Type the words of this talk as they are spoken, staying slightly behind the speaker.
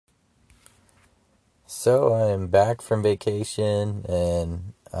So I'm back from vacation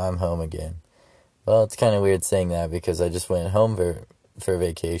and I'm home again. Well, it's kind of weird saying that because I just went home for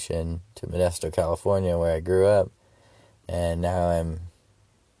vacation to Modesto, California, where I grew up, and now I'm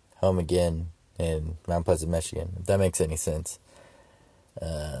home again in Mount Pleasant, Michigan. If that makes any sense.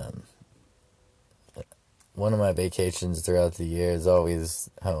 Um, One of my vacations throughout the year is always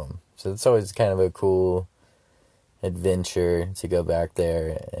home, so it's always kind of a cool adventure to go back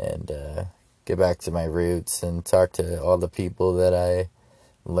there and get back to my roots and talk to all the people that I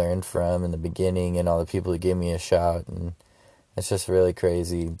learned from in the beginning and all the people who gave me a shot. And it's just really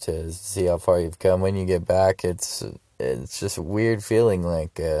crazy to see how far you've come when you get back. It's just a weird feeling,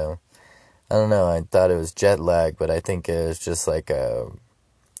 like I don't know, I thought it was jet lag, but I think it was just like a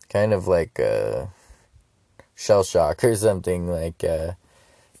kind of like a shell shock or something, like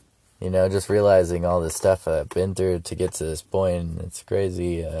just realizing all the stuff I've been through to get to this point. It's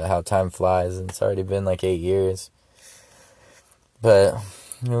crazy how time flies, and it's already been like 8 years. But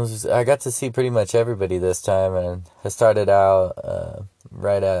I got to see pretty much everybody this time, and I started out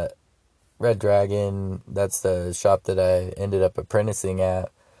right at Red Dragon. That's the shop that I ended up apprenticing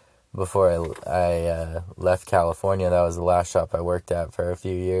at before I left California. That was the last shop I worked at for a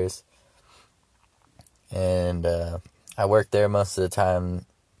few years. And I worked there most of the time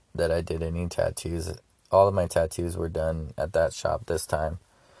that I did any tattoos. All of my tattoos were done at that shop this time.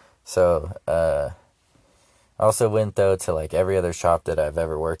 So I also went though to like every other shop that I've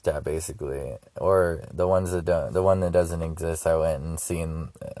ever worked at, basically, or the one that doesn't exist. I went and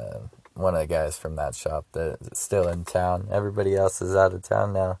seen one of the guys from that shop that's still in town. Everybody else is out of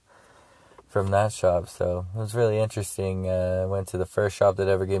town now from that shop, so it was really interesting. I went to the first shop that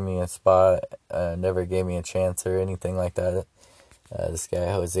ever gave me a spot, never gave me a chance or anything like that. This guy,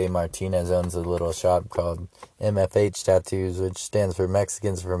 Jose Martinez, owns a little shop called MFH Tattoos, which stands for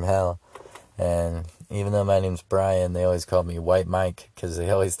Mexicans from Hell. And even though my name's Brian, they always called me White Mike because they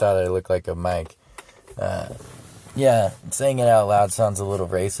always thought I looked like a Mike. Yeah, saying it out loud sounds a little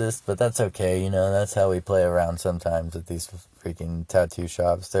racist, but that's okay. That's how we play around sometimes with these freaking tattoo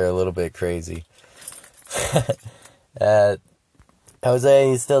shops. They're a little bit crazy. Jose,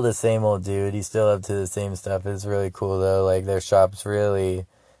 he's still the same old dude. He's still up to the same stuff. It's really cool, though. Like, their shop's really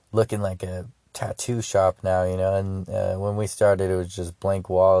looking like a tattoo shop now, and when we started, it was just blank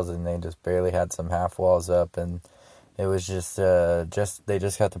walls, and they just barely had some half walls up, and it was just they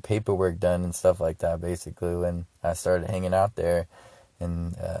just got the paperwork done and stuff like that, basically, when I started hanging out there,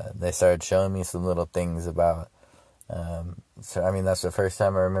 and they started showing me some little things about so I mean, that's the first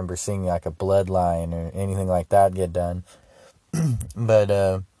time I remember seeing like a bloodline or anything like that get done. But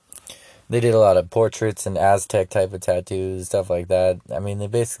they did a lot of portraits and Aztec type of tattoos, stuff like that. I mean, they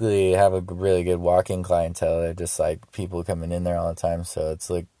basically have a really good walk-in clientele. They're just like people coming in there all the time. So it's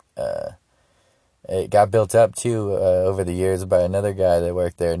like it got built up too over the years by another guy that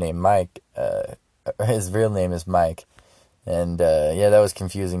worked there named Mike. His real name is Mike, and yeah, that was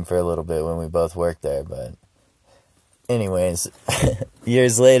confusing for a little bit when we both worked there. But anyways,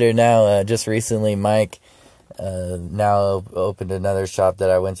 years later now, just recently, Mike now opened another shop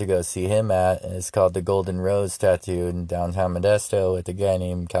that I went to go see him at. And it's called the Golden Rose Tattoo in downtown Modesto with a guy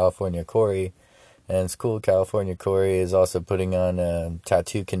named California Corey. And it's cool. California Corey is also putting on a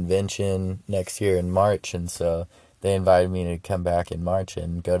tattoo convention next year in March. And so they invited me to come back in March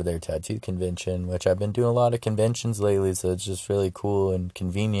and go to their tattoo convention, which I've been doing a lot of conventions lately. So it's just really cool and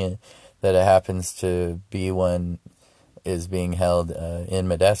convenient that it happens to be one is being held in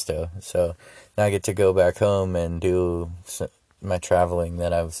Modesto. So now I get to go back home and do my traveling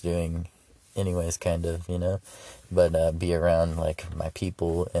that I was doing anyways, kind of, but be around like my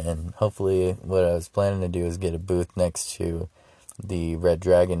people. And hopefully what I was planning to do is get a booth next to the Red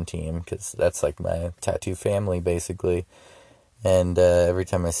Dragon team, because that's like my tattoo family basically. And every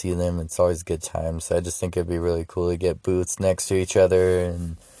time I see them, it's always a good time. So I just think it'd be really cool to get booths next to each other,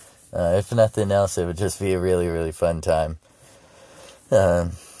 and if nothing else, it would just be a really, really fun time.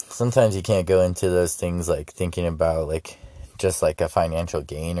 Sometimes you can't go into those things like thinking about like just like a financial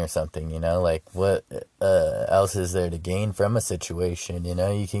gain or something, like what else is there to gain from a situation?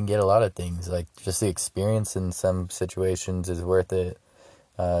 You can get a lot of things, like just the experience in some situations is worth it.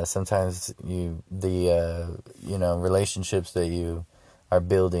 Sometimes relationships that you are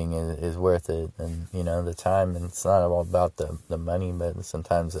building is worth it, and the time. And it's not all about the money, but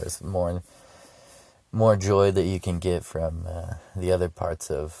sometimes there's more joy that you can get from the other parts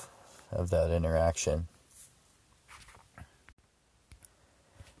of that interaction.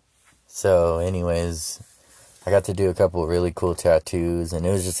 So anyways, I got to do a couple of really cool tattoos, and it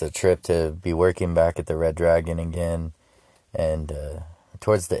was just a trip to be working back at the Red Dragon again. And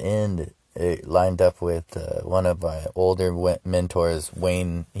towards the end, it lined up with one of my older mentors,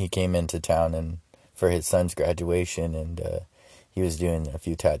 Wayne. He came into town and for his son's graduation, and he was doing a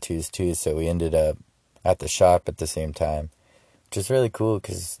few tattoos too. So we ended up at the shop at the same time, which is really cool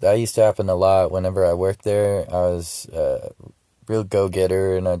because that used to happen a lot. Whenever I worked there, I was a real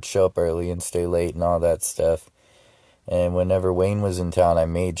go-getter, and I'd show up early and stay late and all that stuff. And whenever Wayne was in town, I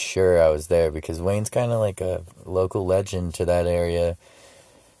made sure I was there because Wayne's kind of like a local legend to that area.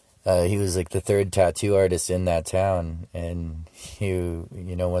 He was like the third tattoo artist in that town, and he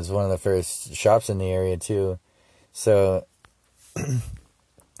was one of the first shops in the area too. So,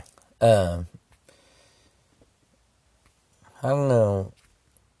 um, I don't know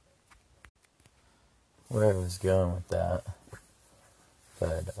where I was going with that,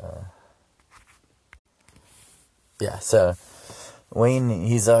 but yeah. So Wayne,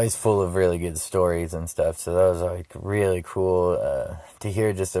 he's always full of really good stories and stuff. So that was like really cool to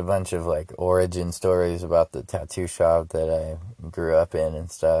hear just a bunch of like origin stories about the tattoo shop that I grew up in and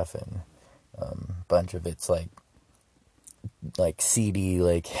stuff, and a bunch of it's like seedy,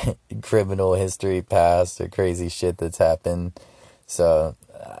 like criminal history past or crazy shit that's happened. So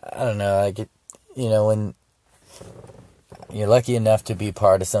I don't know, like when you're lucky enough to be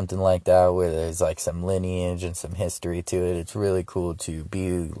part of something like that where there's like some lineage and some history to it, it's really cool to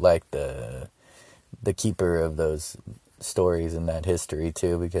be like the keeper of those stories and that history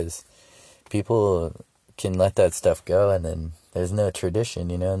too, because people can let that stuff go and then there's no tradition,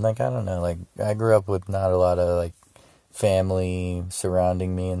 and like I don't know, like I grew up with not a lot of like family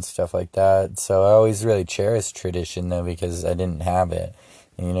surrounding me and stuff like that, so I always really cherished tradition though because I didn't have it.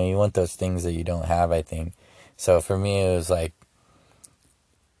 And, you want those things that you don't have, I think. So for me it was like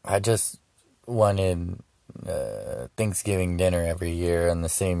I just wanted Thanksgiving dinner every year and the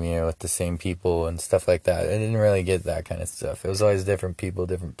same year with the same people and stuff like that. I didn't really get that kind of stuff. It was always different people,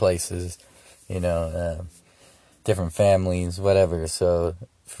 different places, different families, whatever. So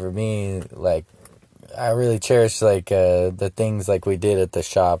for me, like, I really cherish like the things like we did at the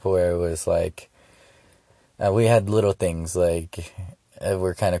shop where it was like we had little things like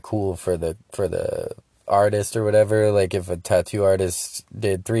were kind of cool for the artist or whatever. Like if a tattoo artist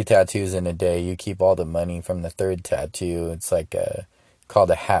did 3 tattoos in a day, you keep all the money from the third tattoo. It's like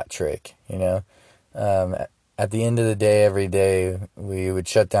called a hat trick, Um, at the end of the day, every day we would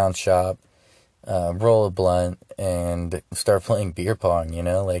shut down shop, roll a blunt, and start playing beer pong.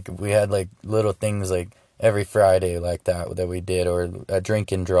 Like we had like little things like every Friday like that we did, or a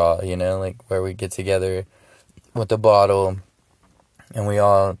drink and draw. Like where we get together with a bottle and we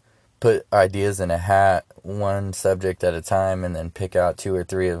all put ideas in a hat, one subject at a time, and then pick out 2 or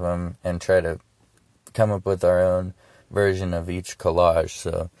 3 of them and try to come up with our own version of each collage.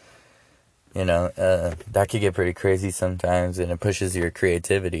 So, that could get pretty crazy sometimes, and it pushes your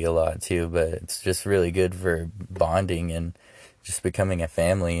creativity a lot too, but it's just really good for bonding and just becoming a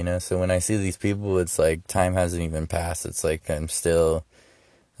family, So when I see these people, it's like time hasn't even passed. It's like I'm still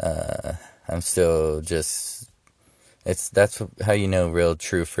just that's how real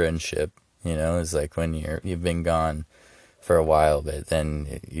true friendship, is like when you've been gone for a while, but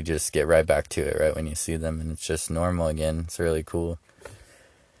then you just get right back to it right when you see them, and it's just normal again. It's really cool.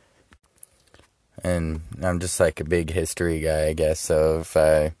 And I'm just like a big history guy, I guess. So if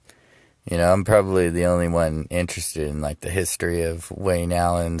I'm probably the only one interested in like the history of Wayne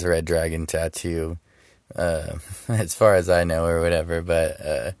Allen's Red Dragon tattoo, as far as I know or whatever. But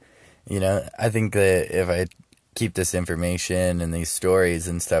I think that if I keep this information and these stories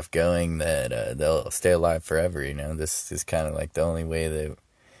and stuff going, that they'll stay alive forever. This is kind of like the only way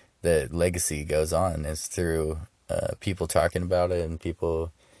that legacy goes on is through people talking about it and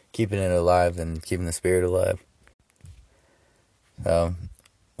people keeping it alive and keeping the spirit alive. So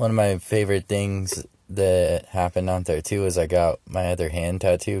one of my favorite things that happened out there too is I got my other hand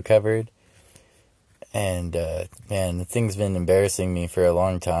tattoo covered. And man, the thing's been embarrassing me for a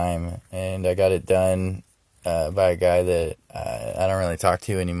long time, and I got it done by a guy that I don't really talk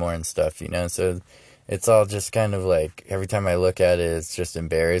to anymore and stuff, so it's all just kind of like every time I look at it, it's just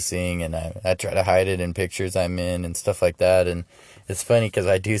embarrassing, and I try to hide it in pictures I'm in and stuff like that. And it's funny because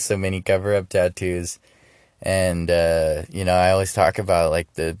I do so many cover-up tattoos, and I always talk about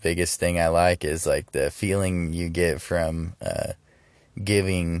like the biggest thing I like is like the feeling you get from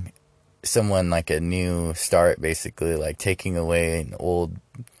giving someone like a new start, basically like taking away an old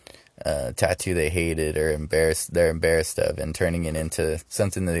tattoo they hated or they're embarrassed of, and turning it into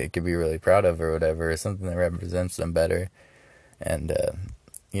something that they could be really proud of or whatever, or something that represents them better. And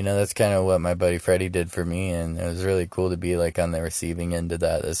that's kind of what my buddy Freddie did for me, and it was really cool to be like on the receiving end of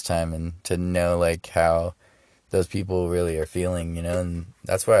that this time, and to know like how those people really are feeling, and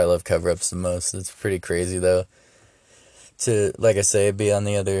that's why I love cover-ups the most. It's pretty crazy, though, to, like I say, be on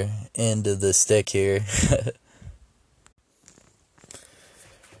the other end of the stick here.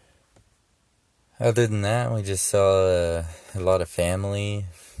 Other than that, we just saw a lot of family.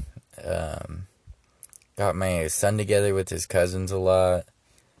 Um, got my son together with his cousins a lot.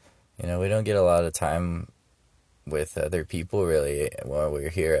 We don't get a lot of time with other people really while we're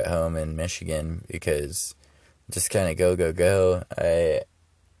here at home in Michigan because just kind of go, go, go. I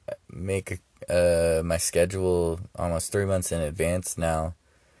make my schedule almost 3 months in advance now,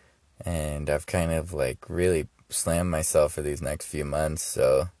 and I've kind of like really slammed myself for these next few months,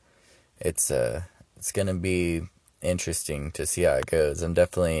 so it's gonna be interesting to see how it goes. I'm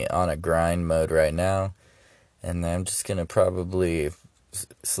definitely on a grind mode right now, and I'm just gonna probably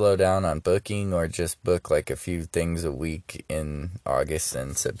slow down on booking or just book like a few things a week in August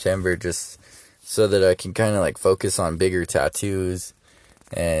and September just so that I can kind of like focus on bigger tattoos,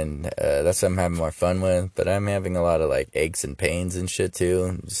 and that's what I'm having more fun with. But I'm having a lot of like aches and pains and shit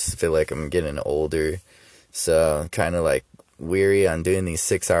too. Just feel like I'm getting older, so kind of like weary on doing these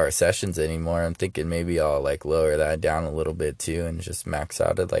 6-hour sessions anymore. I'm thinking maybe I'll like lower that down a little bit too and just max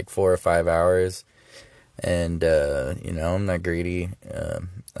out at like 4 or 5 hours. And I'm not greedy.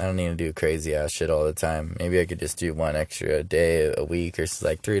 I don't need to do crazy ass shit all the time. Maybe I could just do one extra day a week, or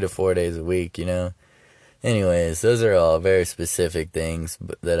like 3 to 4 days a week. Anyways, those are all very specific things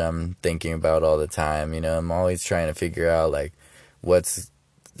that I'm thinking about all the time. I'm always trying to figure out like what's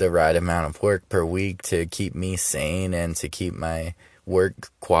the right amount of work per week to keep me sane and to keep my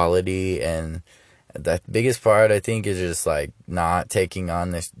work quality. And the biggest part I think is just like not taking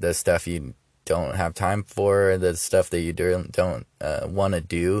on the stuff you don't have time for, the stuff that you don't want to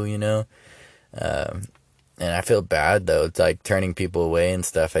do. And I feel bad though. It's like turning people away and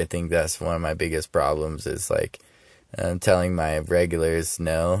stuff. I think that's one of my biggest problems is like telling my regulars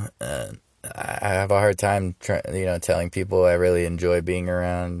no. I have a hard time, telling people I really enjoy being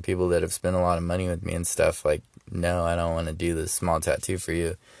around people that have spent a lot of money with me and stuff. Like, no, I don't want to do this small tattoo for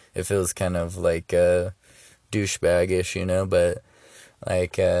you. It feels kind of like douchebag-ish, but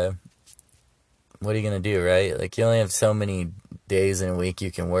like, what are you going to do, right? Like, you only have so many days in a week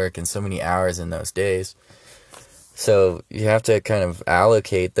you can work and so many hours in those days. So you have to kind of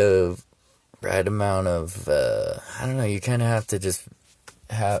allocate the right amount of, I don't know, you kind of have to just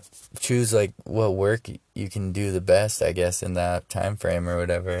choose like what work you can do the best, I guess, in that time frame or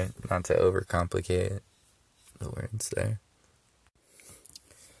whatever, not to overcomplicate the words there.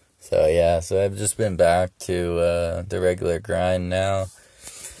 So yeah, so I've just been back to the regular grind now.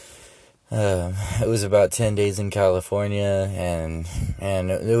 It was about 10 days in California, and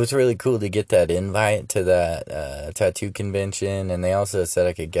it was really cool to get that invite to that tattoo convention, and they also said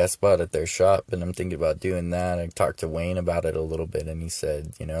I could guest spot at their shop, and I'm thinking about doing that. I talked to Wayne about it a little bit, and he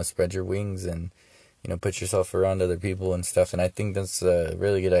said, spread your wings and, put yourself around other people and stuff, and I think that's a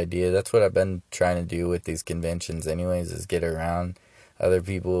really good idea. That's what I've been trying to do with these conventions anyways, is get around other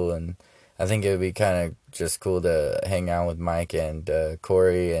people, and I think it would be kind of just cool to hang out with Mike and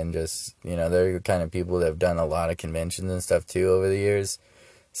Corey, and just, they're the kind of people that have done a lot of conventions and stuff too over the years.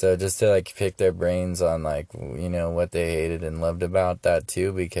 So just to like pick their brains on like, what they hated and loved about that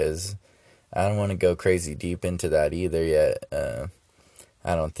too, because I don't want to go crazy deep into that either yet.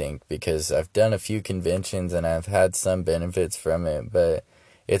 I don't think, because I've done a few conventions and I've had some benefits from it, but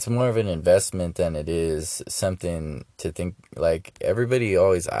it's more of an investment than it is something to think. Like, everybody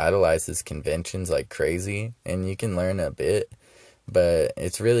always idolizes conventions like crazy, and you can learn a bit, but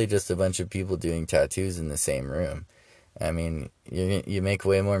it's really just a bunch of people doing tattoos in the same room. I mean, you make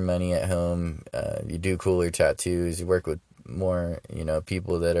way more money at home, you do cooler tattoos, you work with more,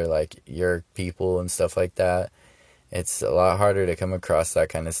 people that are like your people and stuff like that. It's a lot harder to come across that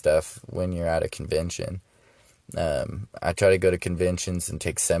kind of stuff when you're at a convention. I try to go to conventions and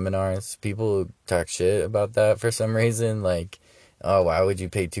take seminars. People talk shit about that for some reason. Like, oh, why would you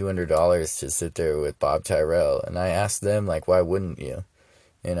pay $200 to sit there with Bob Tyrell? And I ask them, like, why wouldn't you?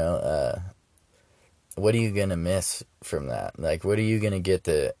 What are you going to miss from that? Like, what are you going to get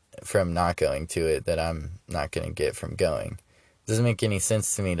from not going to it that I'm not going to get from going? It doesn't make any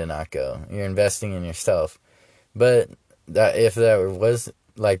sense to me to not go. You're investing in yourself. But if that was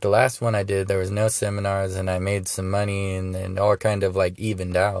like the last one I did, there was no seminars and I made some money and all kind of like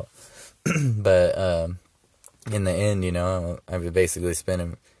evened out. But in the end, I basically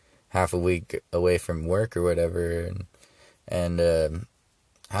spent half a week away from work or whatever, and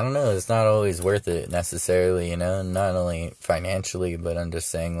I don't know, it's not always worth it necessarily, not only financially, but I'm just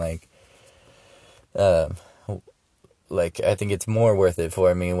saying like I think it's more worth it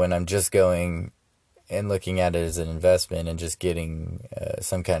for me when I'm just going and looking at it as an investment and just getting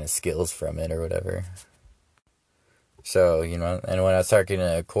some kind of skills from it or whatever. So, and when I was talking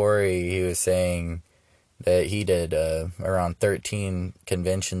to Corey, he was saying that he did around 13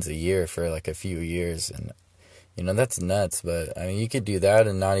 conventions a year for like a few years. And, that's nuts. But, I mean, you could do that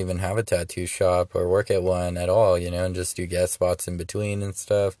and not even have a tattoo shop or work at one at all, and just do guest spots in between and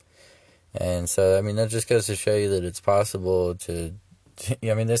stuff. And so, I mean, that just goes to show you that it's possible to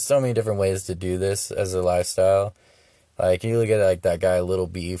I mean, there's so many different ways to do this as a lifestyle. Like, you look at, like, that guy Little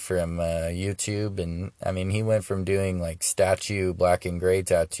B from YouTube, and, I mean, he went from doing, like, statue black and gray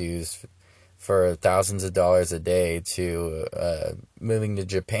tattoos for thousands of dollars a day to moving to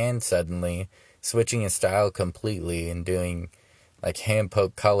Japan suddenly, switching his style completely and doing, like,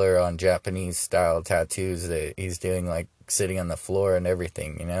 hand-poke color on Japanese-style tattoos that he's doing, like, sitting on the floor and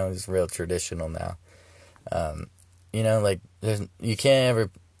everything, He's real traditional now. Like, you can't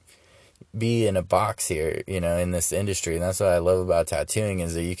ever be in a box here, in this industry. And that's what I love about tattooing,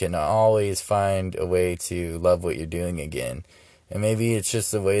 is that you can always find a way to love what you're doing again. And maybe it's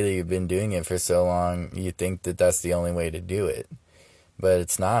just the way that you've been doing it for so long, you think that that's the only way to do it. But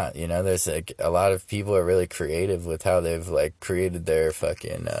it's not, there's like a lot of people are really creative with how they've like created their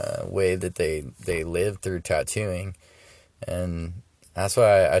fucking way that they live through tattooing. And that's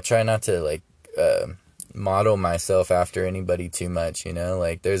why I try not to like model myself after anybody too much,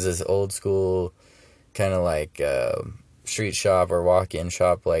 like there's this old school kind of like street shop or walk-in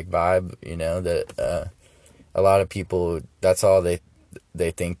shop like vibe, that a lot of people, that's all they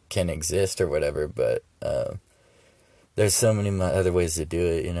think can exist or whatever. But there's so many other ways to do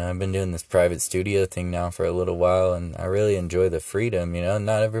it. I've been doing this private studio thing now for a little while, and I really enjoy the freedom.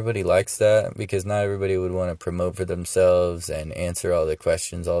 Not everybody likes that, because not everybody would want to promote for themselves and answer all the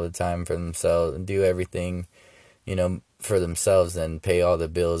questions all the time for themselves and do everything, for themselves, and pay all the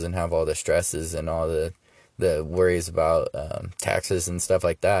bills and have all the stresses and all the worries about taxes and stuff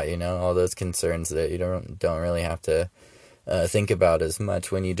like that. All those concerns that you don't really have to think about as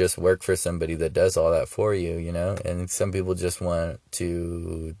much when you just work for somebody that does all that for you, and some people just want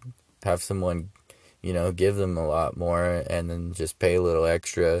to have someone, give them a lot more and then just pay a little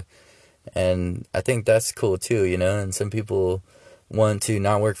extra. And I think that's cool too, and some people want to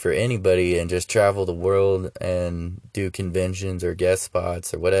not work for anybody and just travel the world and do conventions or guest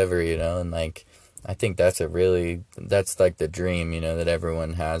spots or whatever, and like, I think that's like the dream, that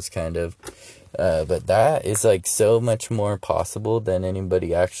everyone has kind of. But that is like so much more possible than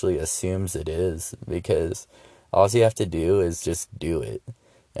anybody actually assumes it is, because all you have to do is just do it.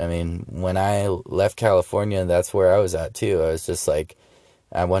 I mean, when I left California, that's where I was at too. I was just like,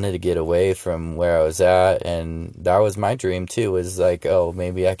 I wanted to get away from where I was at, and that was my dream too, was like, oh,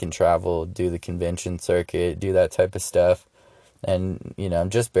 maybe I can travel, do the convention circuit, do that type of stuff. And, I'm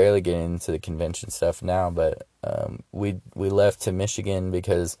just barely getting into the convention stuff now, but we left to Michigan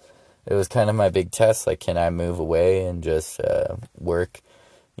because it was kind of my big test. Like, can I move away and just work,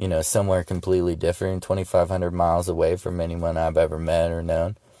 somewhere completely different, 2,500 miles away from anyone I've ever met or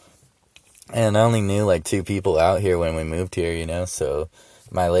known. And I only knew like 2 people out here when we moved here, so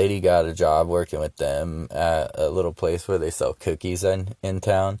my lady got a job working with them at a little place where they sell cookies in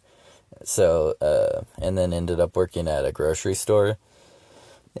town. So, and then ended up working at a grocery store.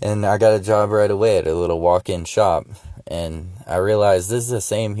 And I got a job right away at a little walk-in shop. And I realized this is the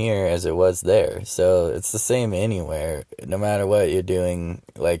same here as it was there. So it's the same anywhere, no matter what you're doing.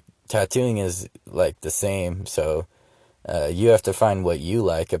 Like, tattooing is like the same. So you have to find what you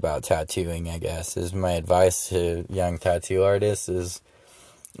like about tattooing, I guess, is my advice to young tattoo artists.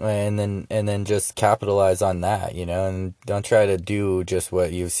 And then just capitalize on that, and don't try to do just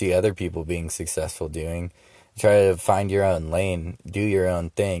what you see other people being successful doing. Try to find your own lane, do your own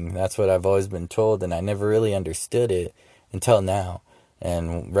thing. That's what I've always been told, and I never really understood it until now.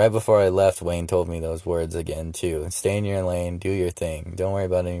 And right before I left, Wayne told me those words again too. Stay in your lane, do your thing. Don't worry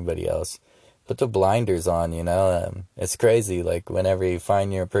about anybody else. Put the blinders on, it's crazy. Like, whenever you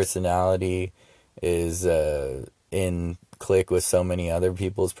find your personality is in click with so many other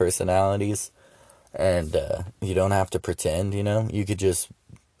people's personalities, and you don't have to pretend, you could just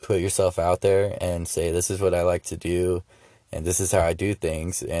put yourself out there and say, this is what I like to do, and this is how I do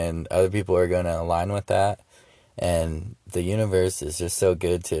things, and other people are going to align with that. And the universe is just so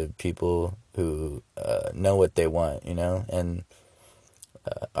good to people who know what they want, and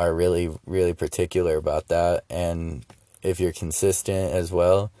are really, really particular about that. And if you're consistent as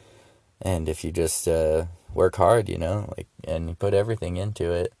well, and if you just work hard, like, and you put everything into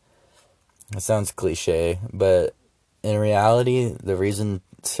it. It sounds cliche, but in reality, the reason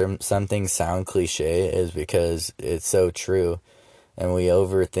some things sound cliche is because it's so true. and we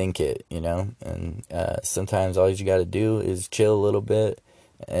overthink it, and sometimes all you got to do is chill a little bit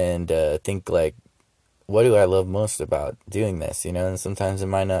and think like, what do I love most about doing this, and sometimes it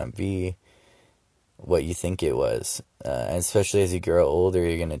might not be what you think it was. And especially as you grow older,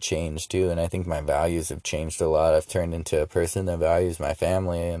 you're going to change too. And I think my values have changed a lot. I've turned into a person that values my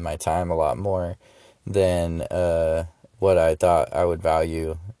family and my time a lot more than what I thought I would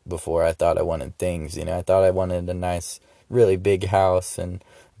value before. I thought I wanted things. I thought I wanted a nice, really big house and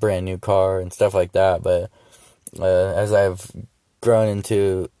brand new car and stuff like that. But as I've grown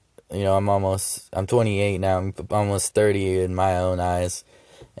into, I'm 28 now. I'm almost 30 in my own eyes.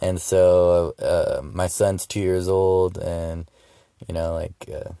 And so my son's 2 years old, and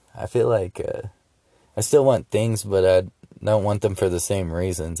I feel like I still want things, but I don't want them for the same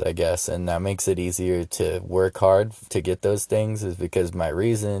reasons, I guess. And that makes it easier to work hard to get those things, is because my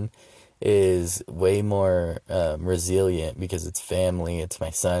reason is way more resilient, because it's family, it's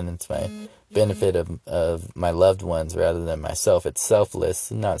my son, it's my benefit of my loved ones rather than myself. It's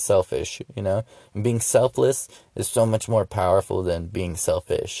selfless, not selfish, And being selfless is so much more powerful than being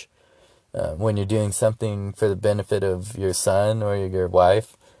selfish. When you're doing something for the benefit of your son or your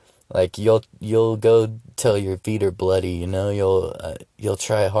wife, like you'll go till your feet are bloody, you'll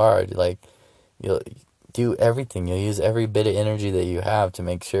try hard, like you'll do everything. You'll use every bit of energy that you have to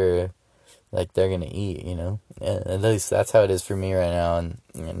make sure like they're gonna eat, And at least that's how it is for me right now. And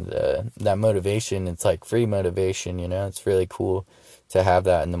that motivation, it's like free motivation, It's really cool to have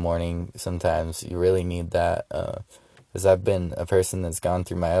that in the morning. Sometimes you really need that, because I've been a person that's gone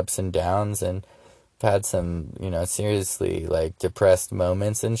through my ups and downs, and I've had some, seriously like depressed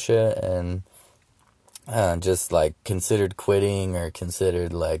moments and shit, and just like considered quitting, or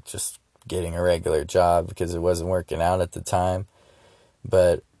considered like just getting a regular job because it wasn't working out at the time.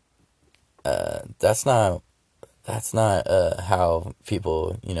 But that's not how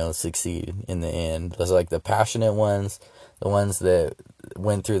people succeed in the end. Those like the passionate ones, the ones that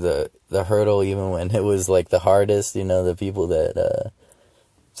went through the hurdle even when it was like the hardest. The people that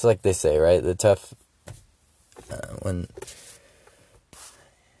it's like they say, right? The tough when.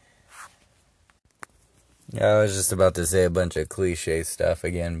 Yeah, I was just about to say a bunch of cliche stuff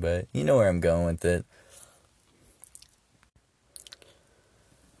again, but you know where I'm going with it.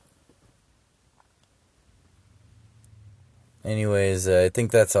 Anyways, I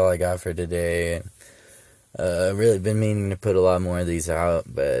think that's all I got for today. I've really been meaning to put a lot more of these out,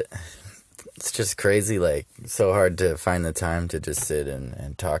 but it's just crazy, like, so hard to find the time to just sit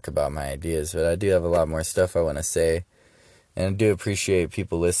and talk about my ideas. But I do have a lot more stuff I want to say. And I do appreciate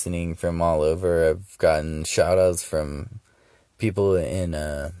people listening from all over. I've gotten shout outs from people in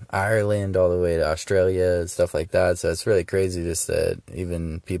Ireland all the way to Australia and stuff like that. So it's really crazy just that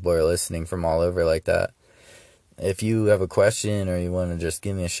even people are listening from all over like that. If you have a question or you want to just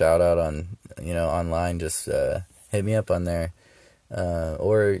give me a shout out on, online, just hit me up on there.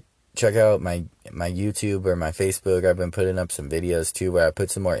 Or check out my YouTube or my Facebook. I've been putting up some videos too where I put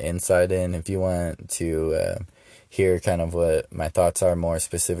some more insight in. If you want to hear kind of what my thoughts are more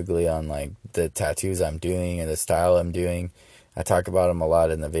specifically on like the tattoos I'm doing and the style I'm doing, I talk about them a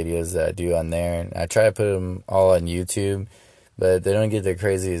lot in the videos that I do on there. And I try to put them all on YouTube, but they don't get the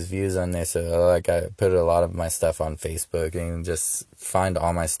craziest views on there. So like I put a lot of my stuff on Facebook, and just find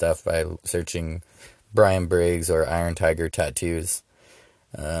all my stuff by searching Brian Briggs or Iron Tiger Tattoos,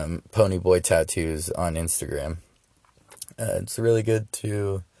 Ponyboy Tattoos on Instagram. It's really good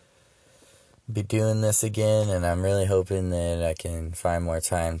to be doing this again, and I'm really hoping that I can find more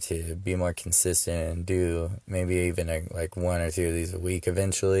time to be more consistent and do maybe even like one or two of these a week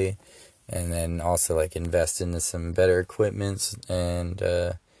eventually, and then also like invest into some better equipments, and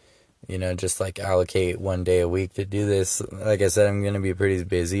just like allocate one day a week to do this. Like I said, I'm going to be pretty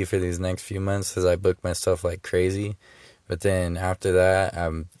busy for these next few months because I book myself like crazy. But then after that,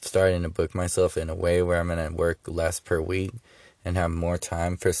 I'm starting to book myself in a way where I'm going to work less per week and have more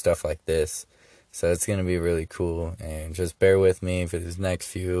time for stuff like this. So it's going to be really cool. And just bear with me for these next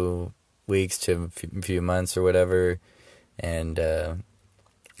few weeks to few months or whatever. And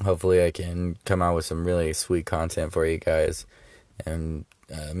hopefully I can come out with some really sweet content for you guys. And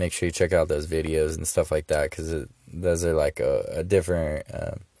make sure you check out those videos and stuff like that, because those are like a different,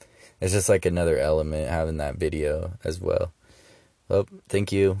 it's just like another element having that video as well. Well,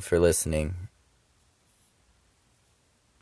 thank you for listening.